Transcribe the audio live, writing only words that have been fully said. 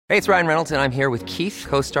Hey, it's Ryan Reynolds, and I'm here with Keith,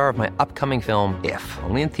 co-star of my upcoming film, If,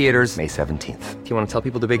 only in theaters May 17th. Do you want to tell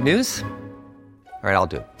people the big news? All right, I'll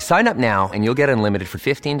do it. Sign up now and you'll get unlimited for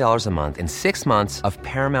 $15 a month and 6 months of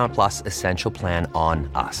Paramount Plus Essential Plan on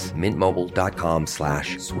us.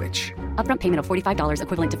 MintMobile.com/switch. Upfront payment of $45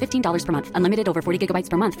 equivalent to $15 per month. Unlimited over 40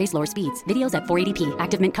 gigabytes per month. Face lower speeds. Videos at 480p.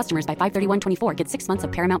 Active Mint customers by 531.24 get 6 months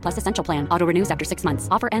of Paramount Plus Essential Plan. Auto renews after 6 months.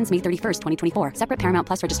 Offer ends May 31st, 2024. Separate Paramount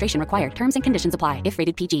Plus registration required. Terms and conditions apply if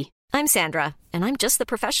rated PG. I'm Sandra, and I'm just the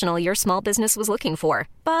professional your small business was looking for.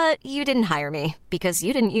 But you didn't hire me because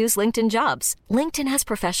you didn't use LinkedIn Jobs. LinkedIn has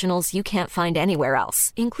professionals you can't find anywhere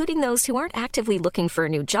else, including those who aren't actively looking for a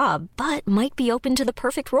new job, but might be open to the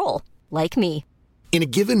perfect role, like me. In a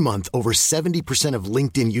given month, over 70% of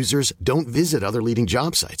LinkedIn users don't visit other leading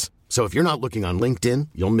job sites. So if you're not looking on LinkedIn,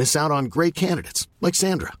 you'll miss out on great candidates like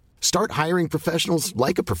Sandra. Start hiring professionals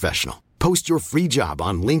like a professional. Post your free job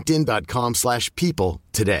on linkedin.com/people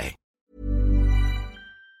today.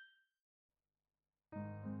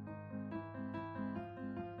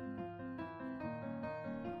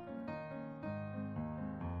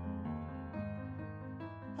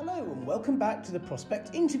 Hello and welcome back to the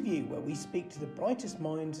Prospect Interview, where we speak to the brightest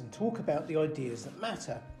minds and talk about the ideas that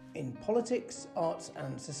matter in politics, arts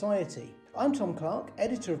and society. I'm Tom Clark,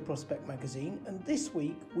 editor of Prospect magazine, and this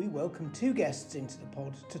week we welcome two guests into the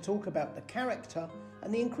pod to talk about the character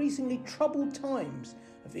and the increasingly troubled times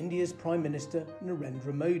of India's Prime Minister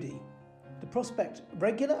Narendra Modi. The Prospect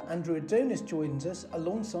regular Andrew Adonis joins us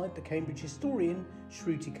alongside the Cambridge historian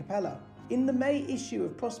Shruti Kapela. In the May issue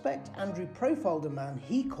of Prospect, Andrew profiled a man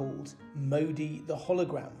he called Modi the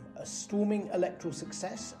Hologram, a storming electoral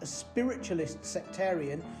success, a spiritualist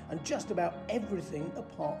sectarian, and just about everything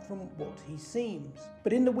apart from what he seems.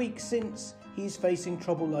 But in the weeks since, he is facing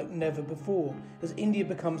trouble like never before, as India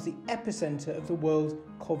becomes the epicentre of the world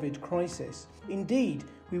COVID crisis. Indeed,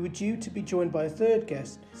 we were due to be joined by a third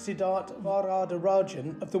guest, Siddharth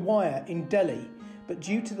Varadarajan of The Wire in Delhi, but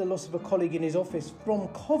due to the loss of a colleague in his office from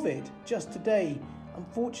COVID just today,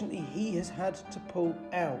 unfortunately he has had to pull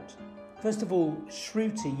out. First of all,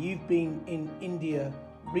 Shruti, you've been in India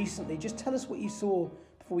recently. Just tell us what you saw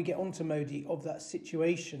before we get on to Modi of that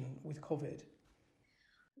situation with COVID.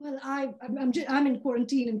 Well, I'm in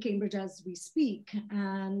quarantine in Cambridge as we speak,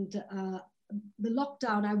 and the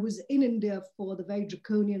lockdown, I was in India for the very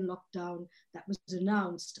draconian lockdown that was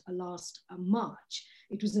announced last March.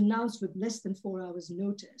 It was announced with less than 4 hours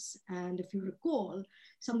notice. And if you recall,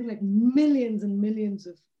 something like millions and millions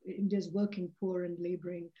of India's working poor and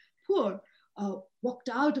laboring poor walked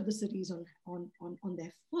out of the cities on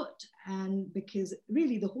their foot. And because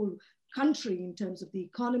really the whole country, in terms of the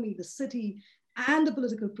economy, the city, and the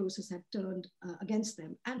political process had turned against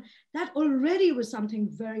them. And that already was something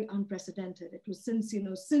very unprecedented. It was since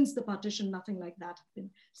the partition, nothing like that had been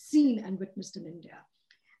seen and witnessed in India.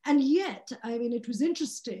 And yet, I mean, it was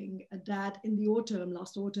interesting that in the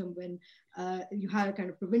last autumn, when you had a kind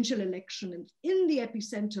of provincial election in the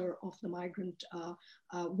epicenter of the migrant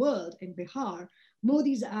world in Bihar,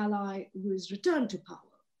 Modi's ally was returned to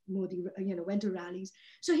power. Modi, went to rallies.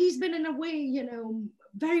 So he's been in a way,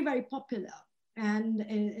 very, very popular and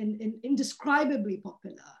indescribably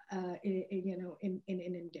popular, in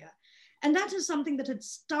India. And that is something that had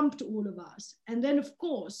stumped all of us. And then, of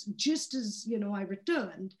course, just as, I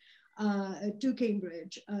returned to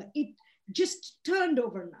Cambridge, it just turned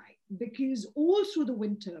overnight, because all through the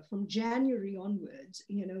winter, from January onwards,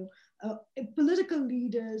 political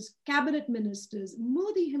leaders, cabinet ministers,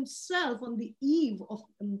 Modi himself, on the eve of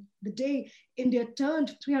the day India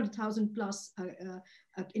turned 300,000 plus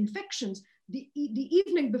infections, the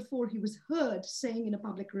evening before, he was heard saying in a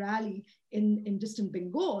public rally in distant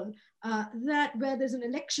Bengal that where there's an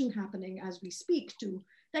election happening as we speak to,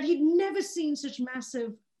 that he'd never seen such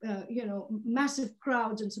massive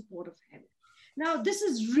crowds in support of him. Now, this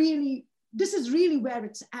is really where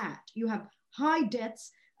it's at. You have high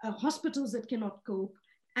deaths, hospitals that cannot cope,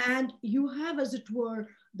 and you have, as it were,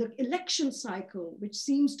 the election cycle, which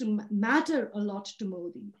seems to matter a lot to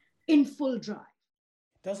Modi, in full drive.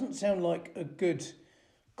 Doesn't sound like a good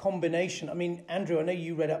combination. I mean, Andrew, I know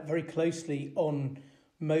you read up very closely on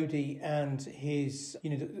Modi and his,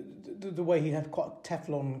 the way he had quite a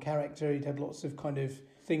Teflon character. He'd had lots of kind of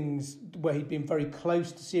things where he'd been very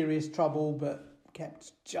close to serious trouble, but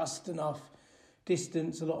kept just enough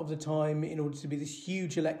distance a lot of the time in order to be this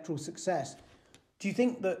huge electoral success. Do you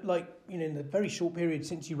think that, in the very short period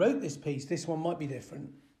since you wrote this piece, this one might be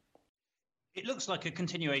different? It looks like a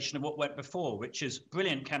continuation of what went before, which is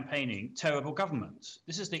brilliant campaigning, terrible government.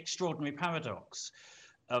 This is the extraordinary paradox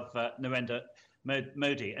of Narendra.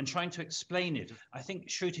 Modi and trying to explain it. I think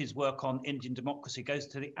Shruti's work on Indian democracy goes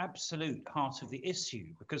to the absolute heart of the issue,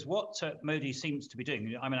 because what Modi seems to be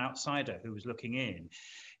doing, I'm an outsider who was looking in,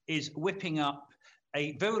 is whipping up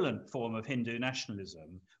a virulent form of Hindu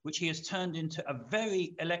nationalism, which he has turned into a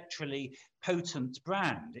very electorally potent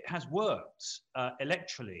brand. It has worked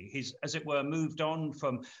electorally. He's, as it were, moved on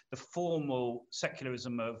from the formal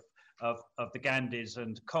secularism of the Gandhis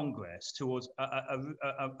and Congress towards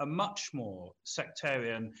a much more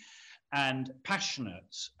sectarian and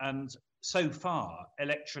passionate and so far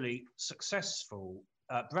electorally successful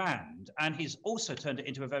brand. And he's also turned it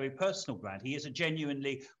into a very personal brand. He is a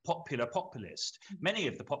genuinely popular populist. Many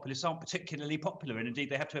of the populists aren't particularly popular, and indeed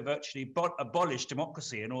they have to virtually abolish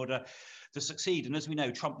democracy in order to succeed. And as we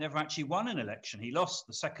know, Trump never actually won an election. He lost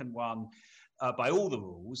the second one by all the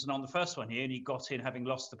rules, and on the first one he only got in having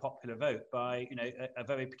lost the popular vote by a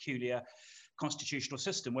very peculiar constitutional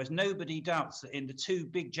system, whereas nobody doubts that in the two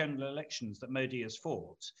big general elections that Modi has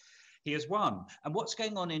fought, he has won. And what's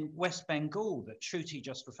going on in West Bengal that Shruti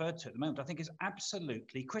just referred to at the moment, I think is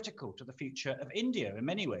absolutely critical to the future of India in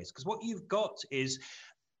many ways, because what you've got is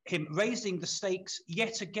him raising the stakes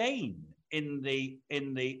yet again in the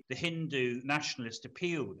Hindu nationalist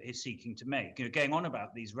appeal that he's seeking to make. Going on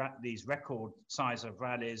about these record size of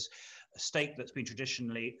rallies, a state that's been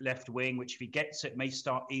traditionally left-wing, which if he gets it may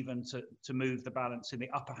start even to move the balance in the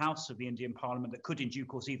upper house of the Indian parliament, that could in due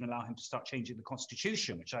course even allow him to start changing the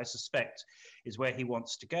constitution, which I suspect is where he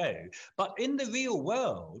wants to go. But in the real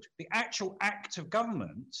world, the actual act of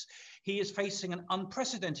government, he is facing an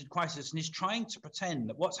unprecedented crisis and is trying to pretend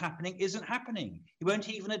that what's happening isn't happening. He won't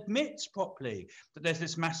even admit properly that there's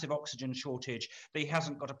this massive oxygen shortage, that he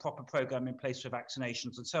hasn't got a proper program in place for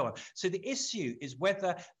vaccinations and so on. So the issue is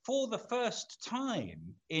whether, for the first time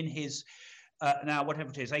in his now,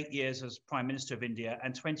 whatever it is, 8 years as Prime Minister of India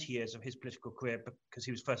and 20 years of his political career, because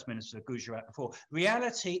he was First Minister of Gujarat before,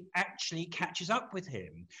 reality actually catches up with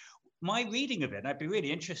him. My reading of it, and I'd be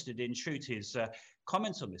really interested in Shruti's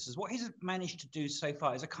comments on this, is what he's managed to do so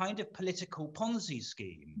far is a kind of political Ponzi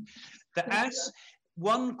scheme that as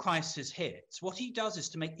one crisis hits, what he does is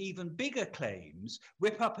to make even bigger claims,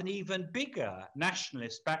 whip up an even bigger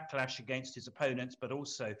nationalist backlash against his opponents, but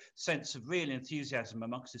also sense of real enthusiasm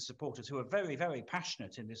amongst his supporters who are very, very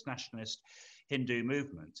passionate in this nationalist Hindu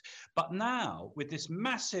movement. But now, with this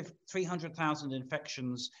massive 300,000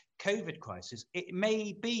 infections COVID crisis, it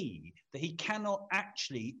may be that he cannot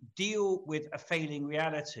actually deal with a failing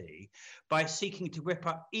reality by seeking to whip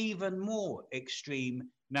up even more extreme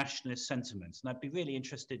nationalist sentiments. And I'd be really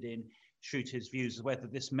interested in Shruti's views as whether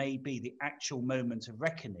this may be the actual moment of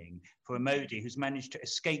reckoning for a Modi who's managed to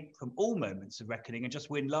escape from all moments of reckoning and just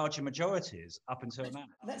win larger majorities up until now.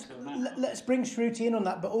 Let's bring Shruti in on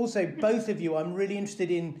that, but also both of you, I'm really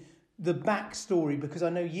interested in the backstory, because I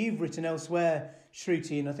know you've written elsewhere,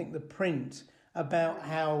 Shruti, and I think the print, about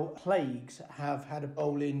how plagues have had a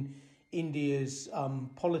role in India's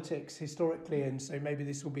politics historically, and so maybe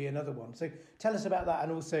this will be another one. So tell us about that,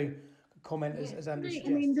 and also comment as Andrew suggests.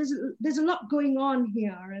 I mean, there's a lot going on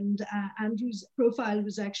here, and Andrew's profile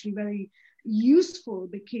was actually very useful,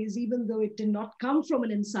 because even though it did not come from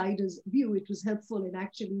an insider's view, it was helpful in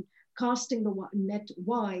actually casting the net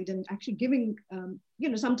wide and actually giving,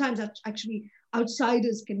 sometimes actually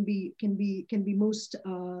outsiders can be most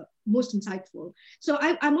insightful. So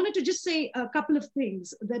I wanted to just say a couple of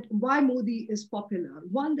things that why Modi is popular.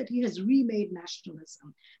 One, that he has remade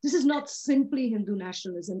nationalism. This is not simply Hindu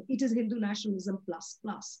nationalism, it is Hindu nationalism plus.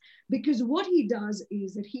 Because what he does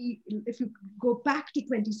is that if you go back to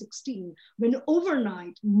 2016, when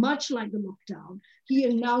overnight, much like the lockdown, he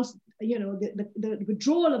announced the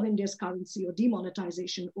withdrawal of India's currency or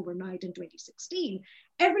demonetization overnight in 2016,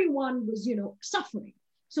 everyone was suffering.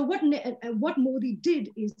 So what Modi did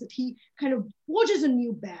is that he kind of forges a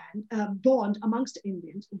new bond amongst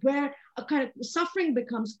Indians, where a kind of suffering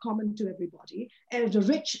becomes common to everybody. And the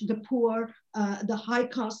rich, the poor, the high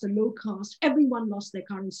caste, the low caste, everyone lost their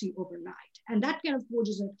currency overnight. And that kind of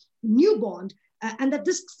forges a new bond, and that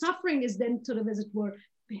this suffering is then sort of, as it were,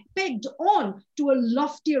 pegged on to a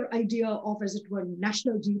loftier idea of, as it were,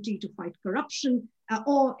 national duty to fight corruption,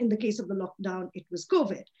 or in the case of the lockdown, it was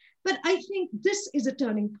COVID. But I think this is a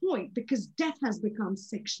turning point, because death has become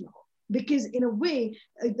sectional. Because in a way,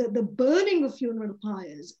 the burning of funeral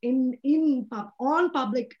pyres in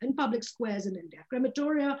public squares in India,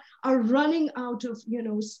 crematoria are running out of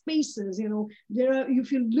spaces.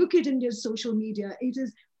 If you look at India's social media, it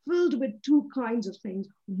is filled with two kinds of things.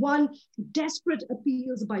 One, desperate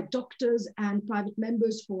appeals by doctors and private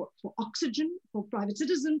members for oxygen for private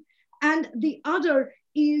citizens, And the other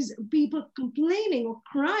is people complaining or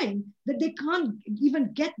crying that they can't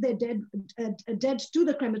even get their dead to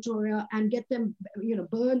the crematoria and get them,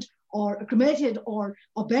 burned or cremated or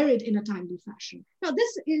buried in a timely fashion. Now,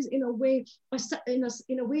 this is in a way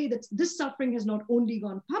that this suffering has not only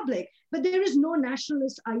gone public, but there is no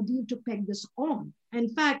nationalist ideal to peg this on. In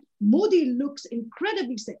fact, Modi looks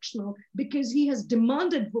incredibly sectional because he has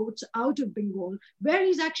demanded votes out of Bengal, where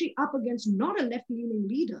he's actually up against not a left-leaning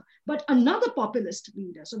leader, but another populist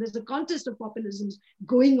leader. So there's a contest of populisms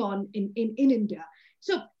going on in India.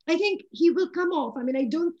 So I think he will come off. I mean, I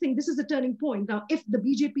don't think this is a turning point. Now, if the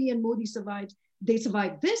BJP and Modi survive this,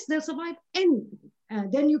 they'll survive anything.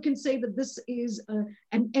 Then you can say that this is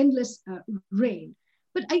an endless reign.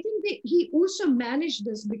 But I think that he also managed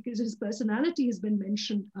this because his personality has been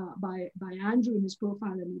mentioned by Andrew in his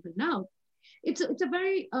profile and even now. It's an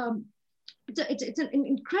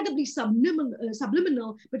incredibly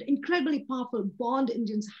subliminal but incredibly powerful bond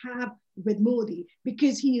Indians have with Modi,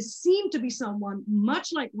 because he is seen to be someone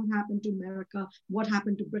much like what happened to America, what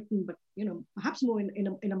happened to Britain, but perhaps more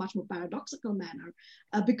in a much more paradoxical manner,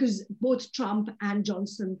 because both Trump and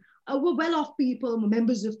Johnson were well-off people,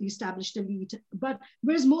 members of the established elite. But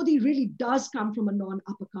whereas Modi really does come from a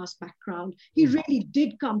non-upper caste background, he really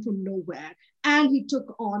did come from nowhere. And he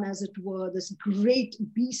took on, as it were, this great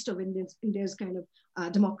beast of India's kind of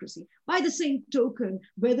democracy. By the same token,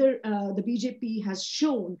 whether the BJP has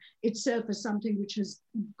shown itself as something which has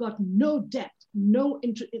got no depth, no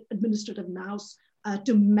administrative nous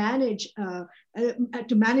to manage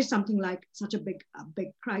something like such a big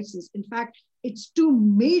crisis. In fact, its two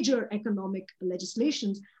major economic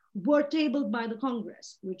legislations were tabled by the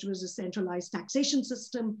Congress, which was a centralized taxation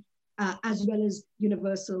system, as well as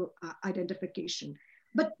universal identification.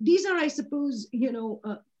 But these are, I suppose,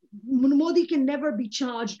 Modi can never be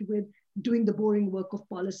charged with doing the boring work of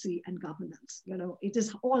policy and governance. It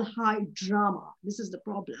is all high drama. This is the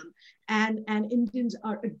problem. And Indians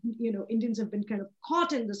have been kind of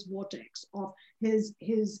caught in this vortex of his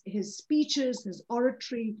speeches, his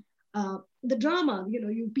oratory, the drama.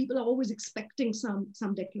 People are always expecting some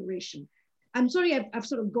declaration. I'm sorry, I've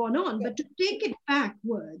sort of gone on, but to take it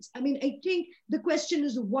backwards, I mean, I think the question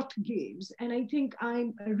is what gives. And I think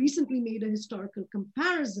I recently made a historical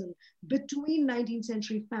comparison between 19th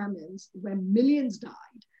century famines where millions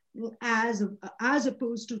died, as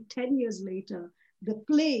opposed to 10 years later, the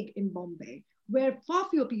plague in Bombay, where far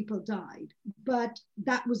fewer people died, but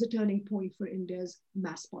that was a turning point for India's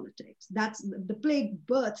mass politics. The plague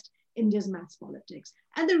birthed India's mass politics.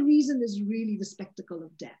 And the reason is really the spectacle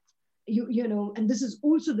of death. And this is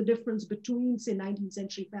also the difference between, say, 19th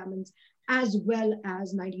century famines as well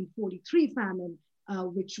as 1943 famine,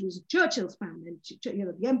 which was Churchill's famine,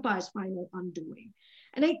 the empire's final undoing.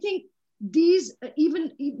 And I think these,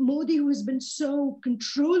 even Modi, who has been so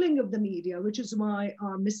controlling of the media, which is why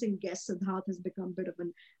our missing guest Siddharth has become a bit of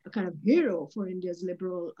a kind of hero for India's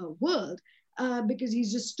liberal world, because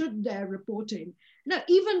he's just stood there reporting. Now,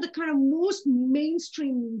 even the kind of most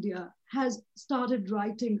mainstream media has started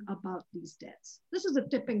writing about these deaths. This is a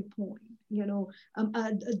tipping point.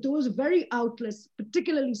 Those very outlets,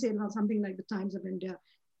 particularly say something like the Times of India,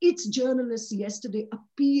 its journalists yesterday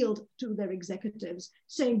appealed to their executives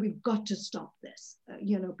saying, we've got to stop this.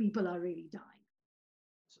 People are really dying.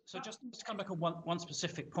 So just to come back on one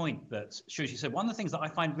specific point that Shruti said, one of the things that I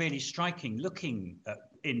find really striking looking at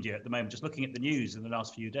India at the moment, just looking at the news in the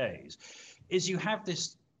last few days, is you have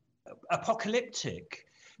this apocalyptic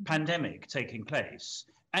pandemic taking place,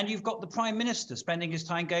 and you've got the Prime Minister spending his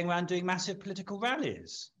time going around doing massive political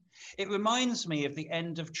rallies. It reminds me of the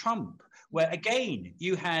end of Trump, where again,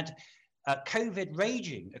 you had COVID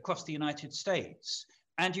raging across the United States,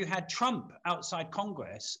 and you had Trump outside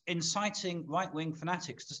Congress inciting right-wing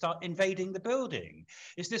fanatics to start invading the building.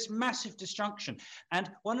 It's this massive destruction. And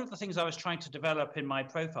one of the things I was trying to develop in my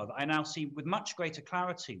profile that I now see with much greater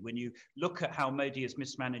clarity when you look at how Modi is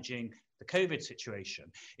mismanaging the COVID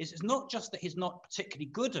situation is it's not just that he's not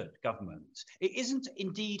particularly good at government. It isn't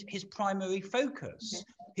indeed his primary focus. Okay.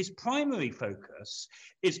 His primary focus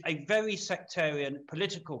is a very sectarian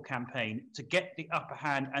political campaign to get the upper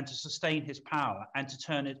hand and to sustain his power and to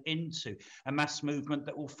turn it into a mass movement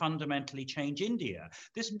that will fundamentally change India.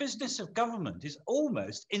 This business of government is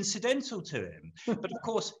almost incidental to him. But of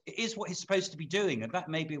course, it is what he's supposed to be doing, and that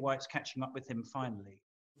may be why it's catching up with him finally.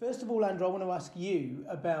 First of all, Andrew, I want to ask you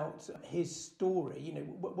about his story,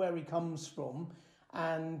 where he comes from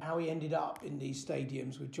and how he ended up in these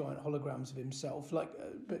stadiums with giant holograms of himself.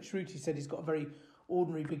 But Shruti said he's got a very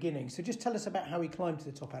ordinary beginning. So just tell us about how he climbed to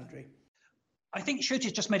the top, Andrew. I think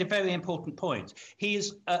Shruti just made a very important point. He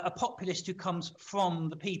is a populist who comes from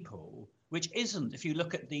the people, which isn't, if you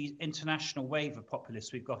look at the international wave of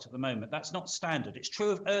populists we've got at the moment, that's not standard. It's true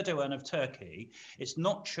of Erdogan of Turkey. It's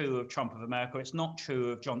not true of Trump of America. It's not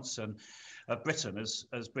true of Johnson of Britain, as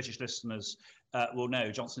British listeners will know.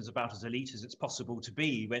 Johnson is about as elite as it's possible to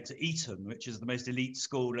be. He went to Eton, which is the most elite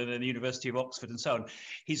school, and then the University of Oxford and so on.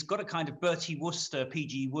 He's got a kind of Bertie Wooster,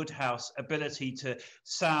 P.G. Wodehouse ability to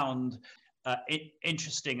sound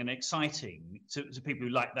interesting and exciting to people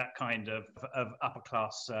who like that kind of upper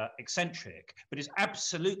class eccentric, but is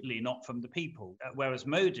absolutely not from the people. Whereas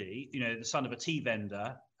Modi, the son of a tea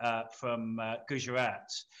vendor from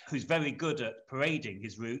Gujarat, who's very good at parading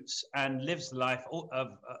his roots and lives the life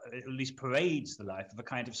of, at least parades the life of a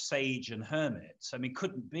kind of sage and hermit. I mean,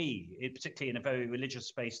 couldn't be, particularly in a very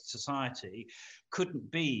religious-based society, couldn't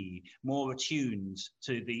be more attuned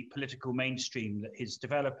to the political mainstream that he's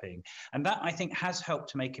developing. And that, I think, has helped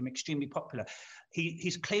to make him extremely popular.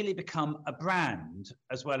 He's clearly become a brand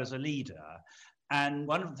as well as a leader. And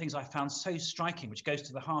one of the things I found so striking, which goes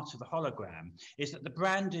to the heart of the hologram, is that the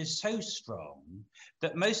brand is so strong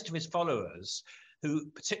that most of his followers, who,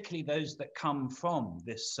 particularly those that come from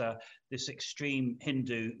this extreme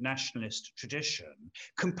Hindu nationalist tradition,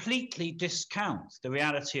 completely discount the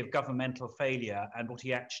reality of governmental failure and what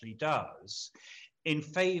he actually does in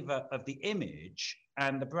favor of the image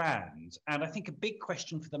and the brand. And I think a big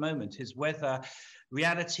question for the moment is whether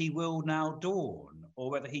reality will now dawn,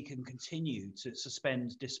 or whether he can continue to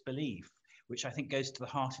suspend disbelief, which I think goes to the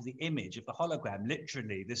heart of the image of the hologram.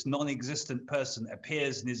 Literally, this non-existent person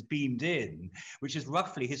appears and is beamed in, which is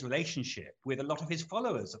roughly his relationship with a lot of his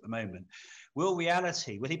followers at the moment. Will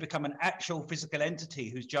he become an actual physical entity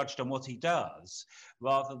who's judged on what he does,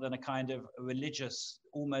 rather than a kind of religious,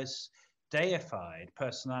 almost deified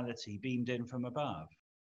personality beamed in from above?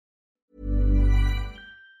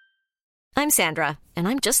 I'm Sandra, and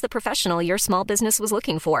I'm just the professional your small business was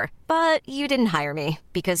looking for. But you didn't hire me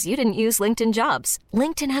because you didn't use LinkedIn Jobs.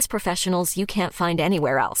 LinkedIn has professionals you can't find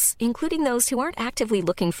anywhere else, including those who aren't actively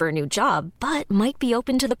looking for a new job, but might be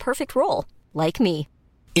open to the perfect role, like me.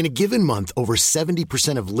 In a given month, over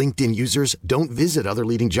 70% of LinkedIn users don't visit other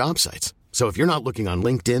leading job sites. So if you're not looking on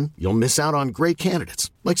LinkedIn, you'll miss out on great candidates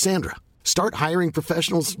like Sandra. Start hiring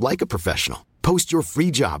professionals like a professional. Post your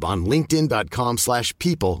free job on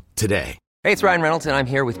linkedin.com/people today. Hey, it's Ryan Reynolds, and I'm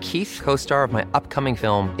here with Keith, co-star of my upcoming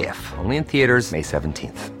film, If, only in theaters May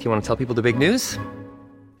 17th. Do you want to tell people the big news?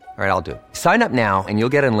 All right, I'll do it. Sign up now and you'll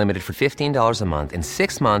get unlimited for $15 a month and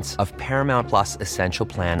 6 months of Paramount Plus Essential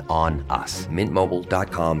Plan on us.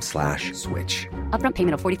 MintMobile.com/switch. Upfront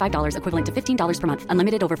payment of $45 equivalent to $15 per month.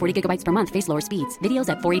 Unlimited over 40 gigabytes per month. Face lower speeds. Videos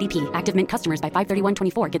at 480p. Active Mint customers by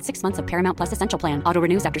 531.24 get 6 months of Paramount Plus Essential Plan. Auto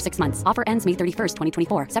renews after 6 months. Offer ends May 31st,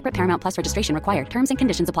 2024. Separate Paramount Plus registration required. Terms and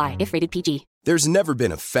conditions apply if rated PG. There's never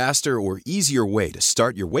been a faster or easier way to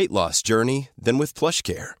start your weight loss journey than with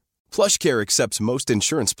PlushCare. PlushCare accepts most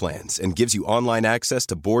insurance plans and gives you online access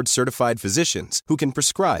to board-certified physicians who can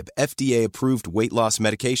prescribe FDA-approved weight loss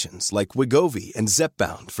medications like Wegovy and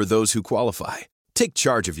Zepbound for those who qualify. Take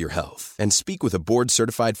charge of your health and speak with a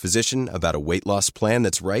board-certified physician about a weight loss plan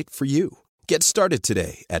that's right for you. Get started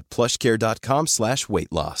today at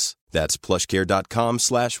plushcare.com/weight loss. That's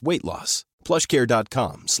plushcare.com/weight loss.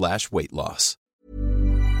 plushcare.com/weight loss.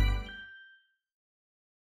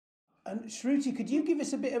 And Shruti, could you give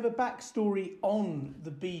us a bit of a backstory on the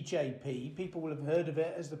BJP? People will have heard of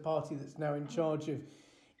it as the party that's now in charge of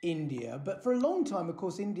India. But for a long time, of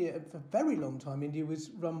course, India was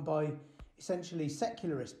run by essentially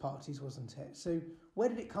secularist parties, wasn't it? So where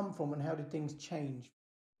did it come from and how did things change?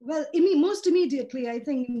 Well, most immediately, I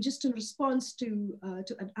think, just in response to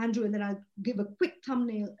Andrew, and then I'll give a quick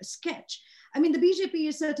thumbnail sketch. I mean, the BJP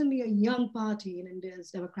is certainly a young party in India's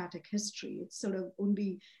democratic history. It's sort of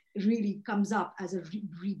only really comes up as a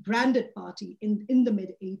rebranded party in the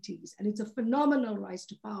mid-80s. And it's a phenomenal rise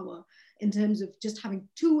to power in terms of just having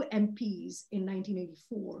 2 MPs in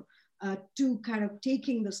 1984 to kind of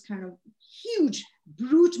taking this kind of huge,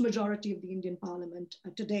 brute majority of the Indian parliament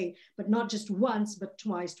today, but not just once, but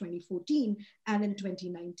twice, 2014 and in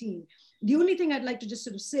 2019. The only thing I'd like to just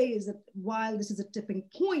sort of say is that while this is a tipping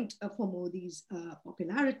point for Modi's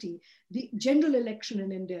popularity, the general election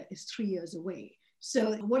in India is 3 years away.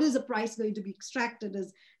 So what is the price going to be extracted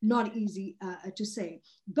is not easy to say.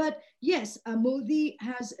 But yes, Modi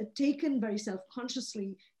has taken very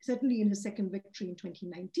self-consciously, certainly in his second victory in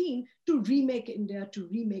 2019, to remake India, to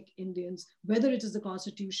remake Indians, whether it is the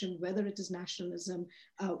constitution, whether it is nationalism,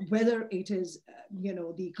 whether it is,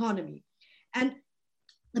 the economy. And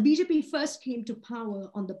the BJP first came to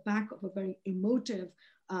power on the back of a very emotive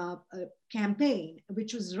campaign,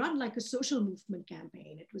 which was run like a social movement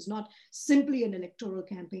campaign. It was not simply an electoral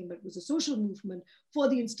campaign, but it was a social movement for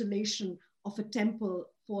the installation of a temple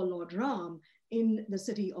for Lord Ram in the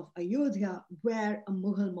city of Ayodhya, where a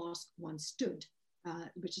Mughal mosque once stood,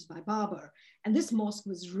 which is by Babur. And this mosque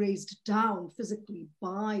was razed down physically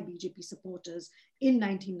by BJP supporters in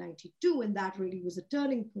 1992. And that really was a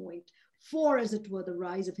turning point for, as it were, the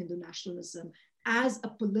rise of Hindu nationalism as a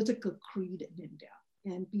political creed in India.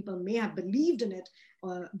 And people may have believed in it,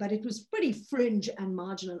 but it was pretty fringe and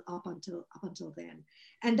marginal up until then.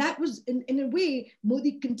 And that was, in a way,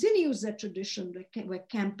 Modi continues that tradition where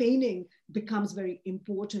campaigning becomes very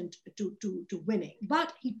important to winning.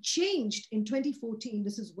 But he changed in 2014,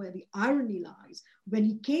 this is where the irony lies, when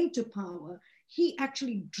he came to power, he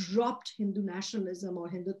actually dropped Hindu nationalism or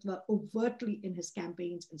Hindutva overtly in his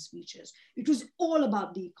campaigns and speeches. It was all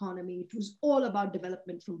about the economy. It was all about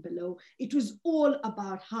development from below. It was all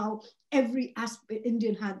about how every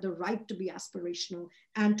Indian had the right to be aspirational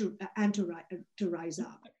and to rise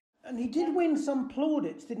up. And he did win some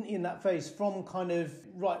plaudits, didn't he, in that phase from kind of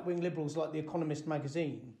right-wing liberals like The Economist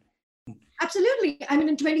magazine? Absolutely. I mean,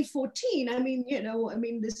 in 2014,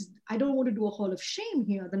 I don't want to do a hall of shame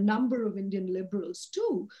here. The number of Indian liberals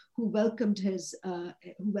too who welcomed his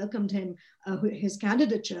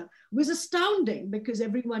candidature was astounding, because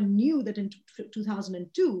everyone knew that in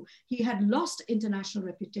 2002 he had lost international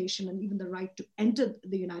reputation and even the right to enter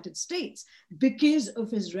the United States because of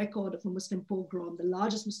his record of a Muslim pogrom, the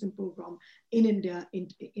largest Muslim pogrom in India,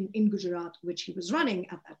 in Gujarat, which he was running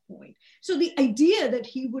at that point. So the idea that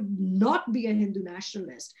he would not be a Hindu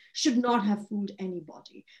nationalist should not have fooled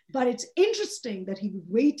anybody. But it's interesting that he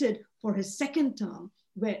waited for his second term,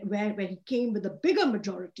 where he came with a bigger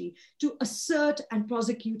majority to assert and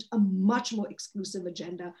prosecute a much more exclusive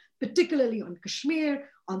agenda, particularly on Kashmir,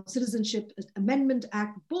 on Citizenship Amendment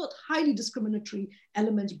Act, both highly discriminatory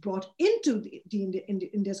elements brought into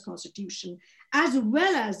India's constitution, as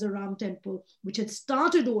well as the Ram Temple, which had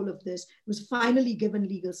started all of this, was finally given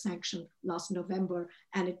legal sanction last November,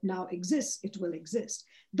 and it now exists, it will exist.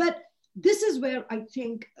 But this is where I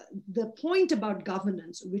think the point about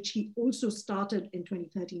governance, which he also started in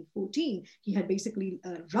 2013-14, he had basically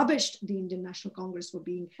rubbished the Indian National Congress for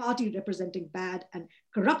being a party representing bad and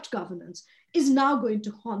corrupt governance, is now going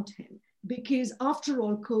to haunt him. Because after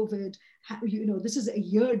all, COVID, this is a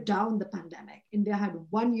year down the pandemic. India had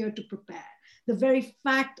 1 year to prepare. The very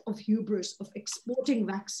fact of hubris of exporting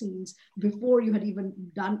vaccines before you had even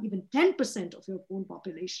done even 10% of your own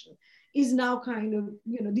population is now kind of,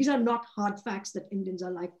 these are not hard facts that Indians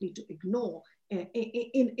are likely to ignore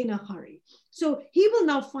in a hurry. So he will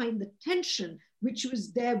now find the tension which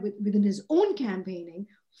was there within his own campaigning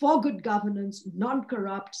for good governance,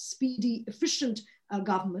 non-corrupt, speedy, efficient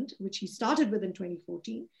government, which he started with in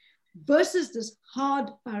 2014, versus this hard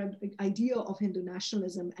idea of Hindu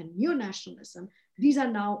nationalism and neo-nationalism. These are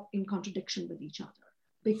now in contradiction with each other,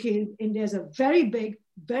 because India is a very big,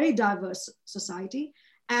 very diverse society,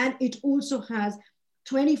 and it also has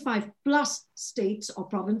 25 plus states or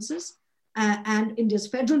provinces, and India's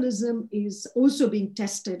federalism is also being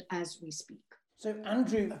tested as we speak. So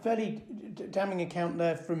Andrew, a fairly damning account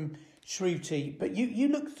there from Shruti, but you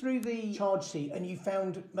looked through the charge sheet and you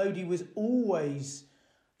found Modi was always,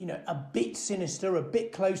 a bit sinister, a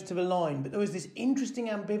bit close to the line, but there was this interesting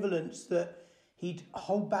ambivalence that he'd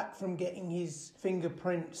hold back from getting his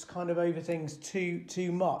fingerprints kind of over things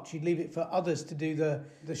too much. He'd leave it for others to do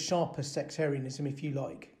the sharper sectarianism, if you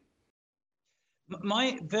like.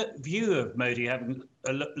 My view of Modi, having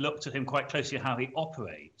looked at him quite closely, how he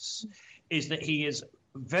operates, is that he is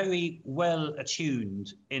very well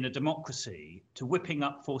attuned in a democracy to whipping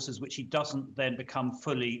up forces which he doesn't then become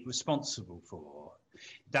fully responsible for.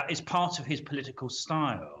 That is part of his political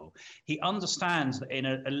style. He understands that in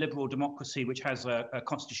a liberal democracy which has a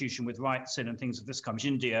constitution with rights in and things of this kind, which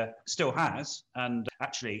India still has, and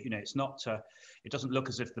actually, it's not, it doesn't look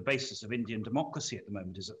as if the basis of Indian democracy at the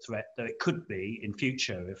moment is a threat, though it could be in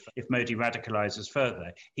future if Modi radicalizes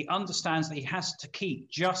further. He understands that he has to keep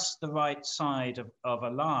just the right side of a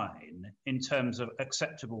line in terms of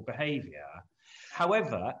acceptable behavior.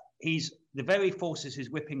 However, the very forces he's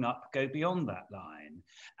whipping up go beyond that line.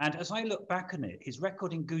 And as I look back on it, his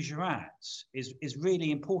record in Gujarat is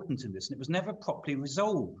really important in this. And it was never properly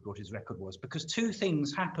resolved what his record was, because two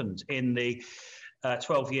things happened in the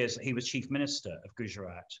 12 years that he was chief minister of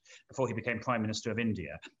Gujarat before he became prime minister of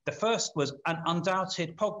India. The first was an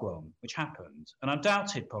undoubted pogrom, which happened, an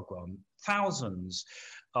undoubted pogrom. Thousands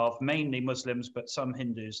of mainly Muslims, but some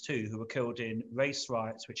Hindus too, who were killed in race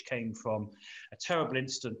riots, which came from a terrible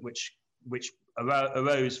incident which which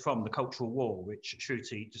arose from the Cultural War, which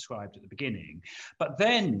Shruti described at the beginning. But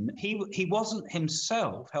then he wasn't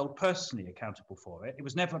himself held personally accountable for it. It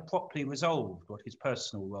was never properly resolved what his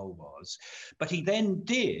personal role was. But he then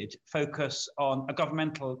did focus on a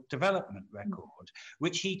governmental development record,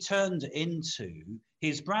 which he turned into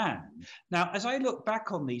his brand. Now, as I look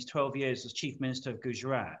back on these 12 years as Chief Minister of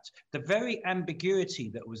Gujarat, the very ambiguity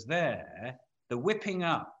that was there, the whipping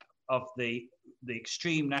up of the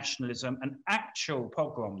extreme nationalism, an actual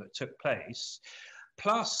pogrom that took place,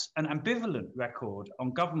 plus an ambivalent record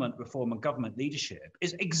on government reform and government leadership,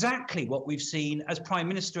 is exactly what we've seen as Prime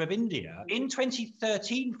Minister of India in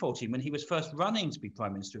 2013-14, when he was first running to be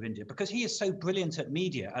Prime Minister of India, because he is so brilliant at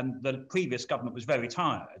media, and the previous government was very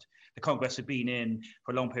tired. The Congress had been in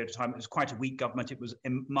for a long period of time. It was quite a weak government. It was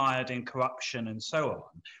mired in corruption and so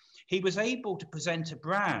on. He was able to present a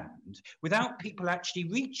brand without people actually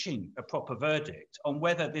reaching a proper verdict on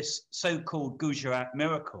whether this so-called Gujarat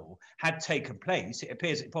miracle had taken place. It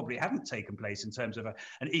appears it probably hadn't taken place in terms of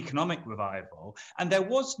an economic revival, and there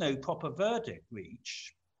was no proper verdict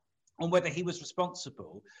reached on whether he was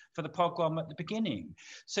responsible for the pogrom at the beginning.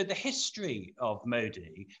 So the history of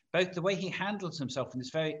Modi, both the way he handles himself in this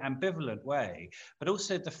very ambivalent way, but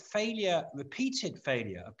also the repeated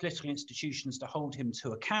failure of political institutions to hold him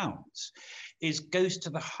to account, goes to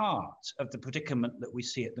the heart of the predicament that we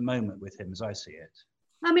see at the moment with him, as I see it.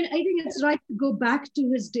 I mean, I think it's right to go back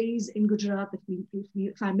to his days in Gujarat,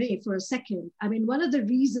 if I may, for a second. I mean, one of the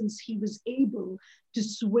reasons he was able to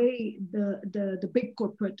sway the big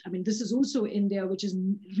corporate, I mean, this is also India, which is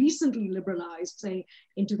recently liberalized, say,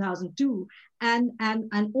 in 2002 and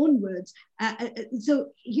onwards. So,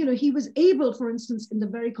 you know, he was able, for instance, in the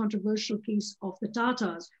very controversial case of the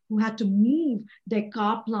Tatars, who had to move their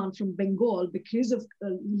car plant from Bengal because of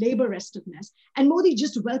labor restiveness. And Modi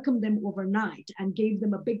just welcomed them overnight and gave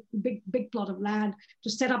them a big plot of land to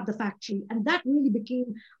set up the factory. And that really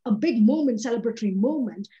became a big moment, celebratory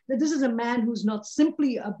moment, that this is a man who's not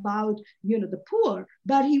simply about, you know, the poor,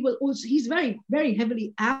 but he's very, very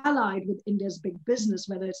heavily allied with India's big business,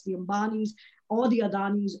 whether it's the Ambanis or the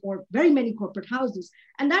Adanis or very many corporate houses.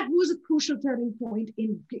 And that was a crucial turning point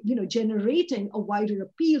in, you know, generating a wider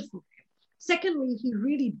appeal for him. Secondly, he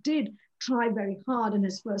really did try very hard in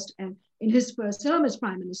his first term as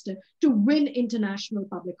prime minister to win international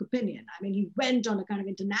public opinion. I mean, he went on a kind of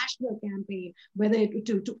international campaign,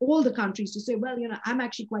 to all the countries, to say, well, you know, I'm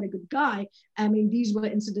actually quite a good guy. I mean, these were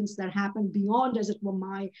incidents that happened beyond, as it were,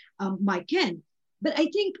 my ken. But I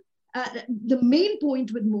think the main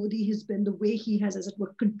point with Modi has been the way he has, as it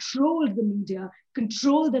were, controlled the media,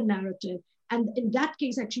 controlled the narrative. And in that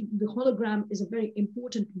case, actually, the hologram is a very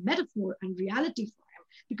important metaphor and reality for him,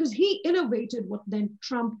 because he innovated what then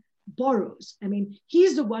Trump borrows. I mean,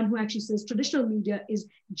 he's the one who actually says traditional media is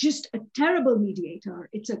just a terrible mediator.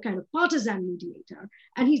 It's a kind of partisan mediator.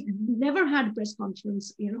 And he's never had a press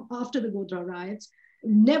conference, you know, after the Godhra riots,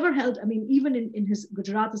 never held, I mean, even in his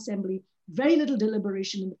Gujarat assembly, very little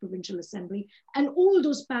deliberation in the provincial assembly. And all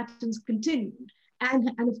those patterns continued. And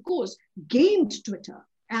of course, gained Twitter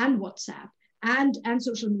and WhatsApp and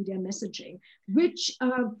social media messaging, which,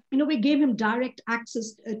 in a way, gave him direct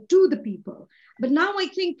access to the people. But now I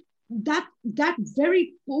think that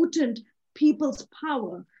very potent people's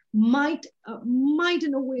power might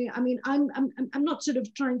in a way, I mean, I'm not sort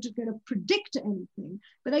of trying to kind of predict anything,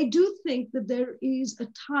 but I do think that there is a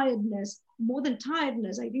tiredness, more than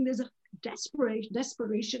tiredness. I think there's a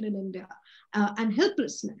desperation in India and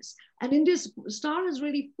helplessness. And India's star has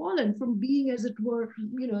really fallen from being, as it were,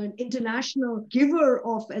 you know, an international giver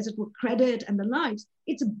of, as it were, credit and the likes.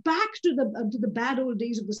 It's back to the bad old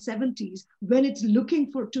days of the 70s, when it's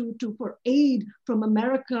looking for aid from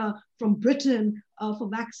America, from Britain, for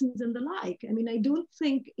vaccines and the like. I mean, I don't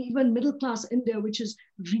think even middle class India, which has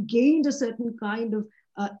regained a certain kind of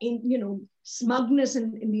smugness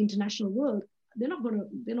in the international world, they're not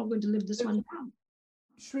going to live this one down.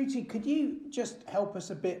 Shruti, could you just help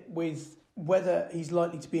us a bit with whether he's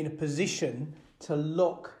likely to be in a position to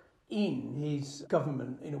lock in his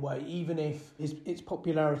government in a way, even if its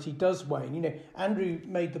popularity does wane? You know, Andrew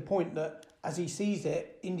made the point that, as he sees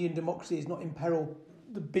it, Indian democracy is not in peril.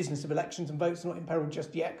 The business of elections and votes is not in peril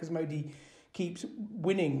just yet, because Modi keeps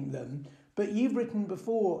winning them. But you've written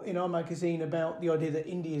before in our magazine about the idea that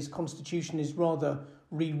India's constitution is rather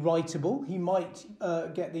rewritable. He might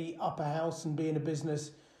get the upper house and be in a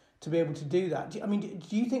business to be able to do that. Do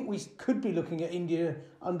you think we could be looking at India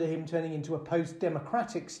under him turning into a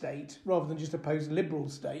post-democratic state rather than just a post-liberal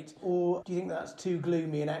state? Or do you think that's too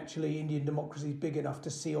gloomy and actually Indian democracy is big enough to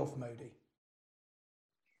see off Modi?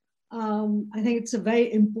 I think it's a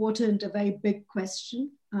very important, a very big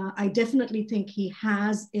question. I definitely think he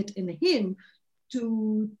has it in him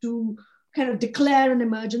to kind of declare an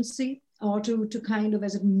emergency, or to kind of,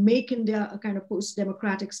 as it make India a kind of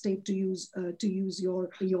post-democratic state, to use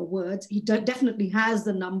your words. He definitely has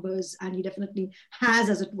the numbers, and he definitely has,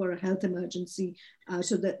 as it were, a health emergency.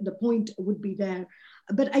 So that the point would be there.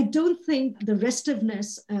 But I don't think the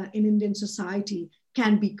restiveness in Indian society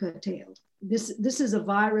can be curtailed. This is a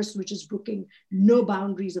virus which is brooking no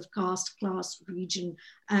boundaries of caste, class, region,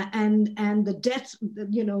 and the death.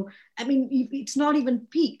 I mean, it's not even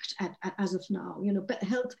peaked as of now. But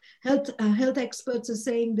health experts are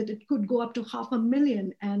saying that it could go up to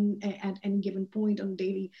 500,000 at any given point on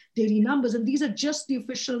daily numbers, and these are just the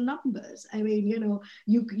official numbers. I mean,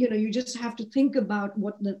 you just have to think about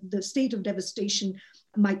what the state of devastation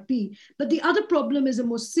might be. But the other problem is a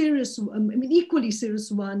more serious, equally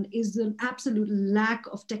serious one, is the absolute lack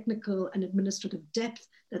of technical and administrative depth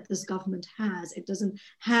that this government has. It doesn't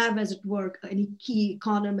have, as it were, any key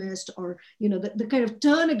economist, or the kind of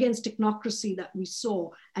turn against technocracy that we saw,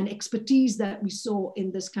 and expertise that we saw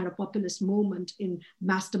in this kind of populist moment in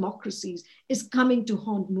mass democracies is coming to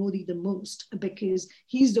haunt Modi the most, because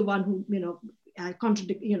he's the one who,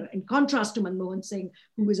 in contrast to Manmohan Singh,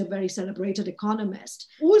 who is a very celebrated economist,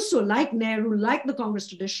 also like Nehru, like the Congress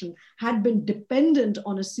tradition, had been dependent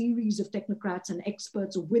on a series of technocrats and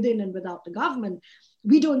experts within and without the government.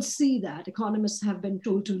 We don't see that. Economists have been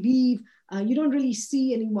told to leave. You don't really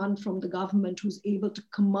see anyone from the government who's able to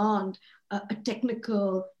command a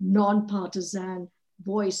technical, non-partisan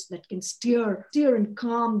voice that can steer and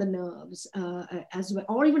calm the nerves as well,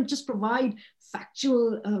 or even just provide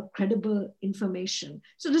factual, credible information.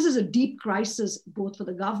 So this is a deep crisis, both for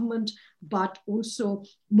the government, but also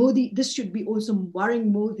Modi. This should be also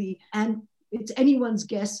worrying Modi, and it's anyone's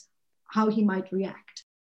guess how he might react.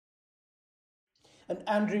 And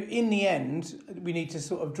Andrew, in the end, we need to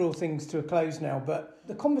sort of draw things to a close now, but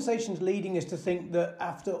the conversation's leading us to think that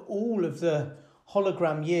after all of the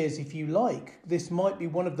hologram years, if you like, this might be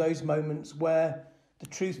one of those moments where the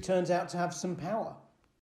truth turns out to have some power.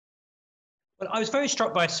 Well, I was very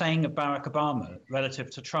struck by saying of Barack Obama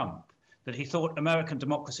relative to Trump that he thought American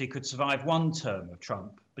democracy could survive one term of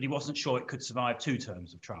Trump, but he wasn't sure it could survive 2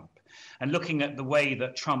 terms of Trump. And looking at the way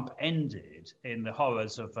that Trump ended in the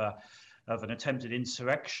horrors of an attempted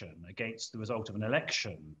insurrection against the result of an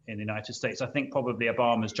election in the United States, I think probably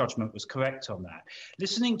Obama's judgment was correct on that.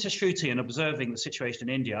 Listening to Shruti and observing the situation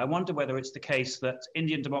in India, I wonder whether it's the case that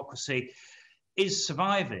Indian democracy is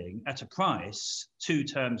surviving at a price 2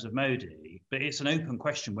 terms of Modi, but it's an open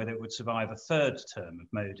question whether it would survive a 3rd term of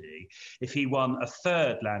Modi if he won a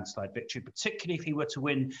 3rd landslide victory, particularly if he were to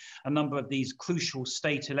win a number of these crucial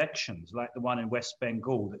state elections, like the one in West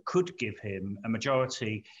Bengal, that could give him a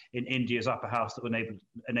majority in India's upper house that would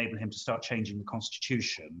enable him to start changing the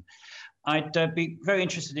constitution. I'd be very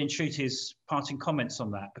interested in Shruti's parting comments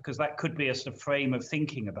on that, because that could be a sort of frame of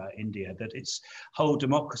thinking about India, that its whole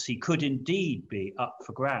democracy could indeed be up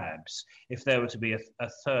for grabs if there were to be a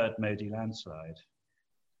 3rd Modi landslide.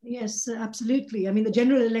 Yes, absolutely. I mean, the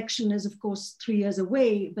general election is, of course, 3 years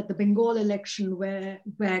away, but the Bengal election, where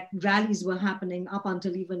rallies were happening up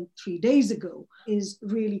until even 3 days ago, is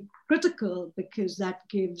really critical, because that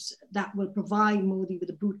will provide Modi with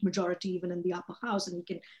a brute majority even in the upper house, and he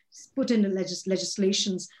can put in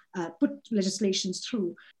legislations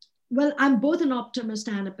through. Well, I'm both an optimist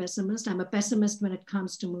and a pessimist. I'm a pessimist when it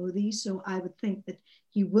comes to Modi, so I would think that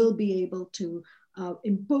he will be able to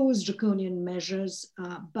impose draconian measures,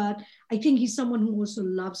 but I think he's someone who also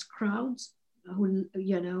loves crowds,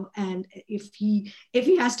 and if he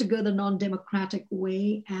has to go the non-democratic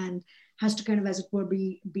way and has to kind of, as it were,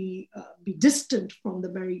 be distant from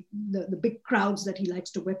the big crowds that he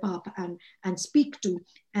likes to whip up and speak to,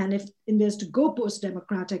 and if India's to go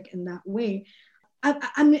post-democratic in that way,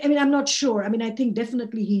 I'm not sure. I mean, I think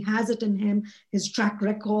definitely he has it in him, his track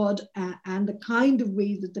record, and the kind of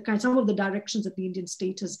ways that some of the directions that the Indian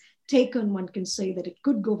state has taken, one can say that it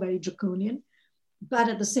could go very draconian. But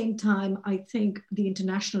at the same time, I think the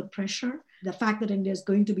international pressure, the fact that India is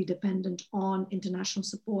going to be dependent on international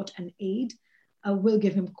support and aid, will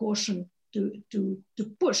give him caution to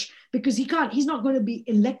push, because he's not going to be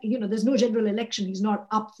elected, there's no general election. He's not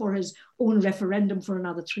up for his own referendum for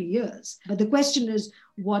another 3 years. But the question is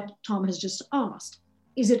what Tom has just asked.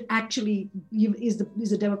 Is it actually, is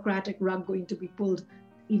the democratic rug going to be pulled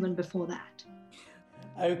even before that?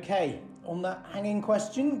 Okay, on that hanging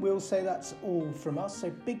question, we'll say that's all from us.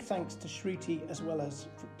 So big thanks to Shruti as well as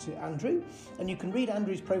to Andrew. And you can read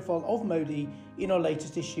Andrew's profile of Modi in our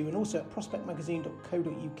latest issue, and also at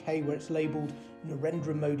prospectmagazine.co.uk, where it's labelled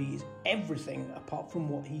Narendra Modi is everything apart from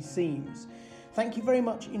what he seems. Thank you very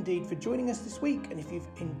much indeed for joining us this week, and if you've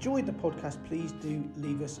enjoyed the podcast, please do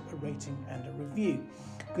leave us a rating and a review.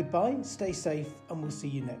 Goodbye, stay safe, and we'll see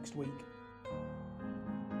you next week.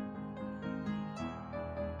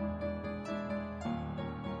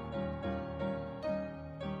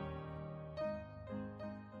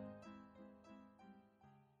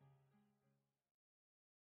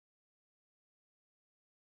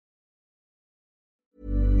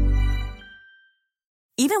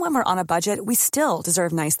 Even when we're on a budget, we still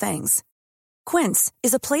deserve nice things. Quince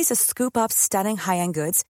is a place to scoop up stunning high-end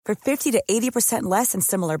goods for 50 to 80% less than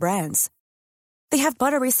similar brands. They have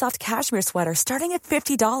buttery soft cashmere sweaters starting at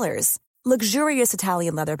 $50, luxurious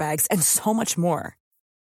Italian leather bags, and so much more.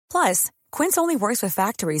 Plus, Quince only works with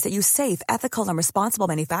factories that use safe, ethical, and responsible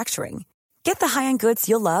manufacturing. Get the high-end goods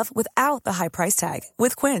you'll love without the high price tag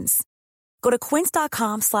with Quince. Go to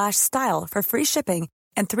quince.com/style for free shipping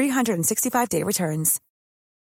and 365-day returns.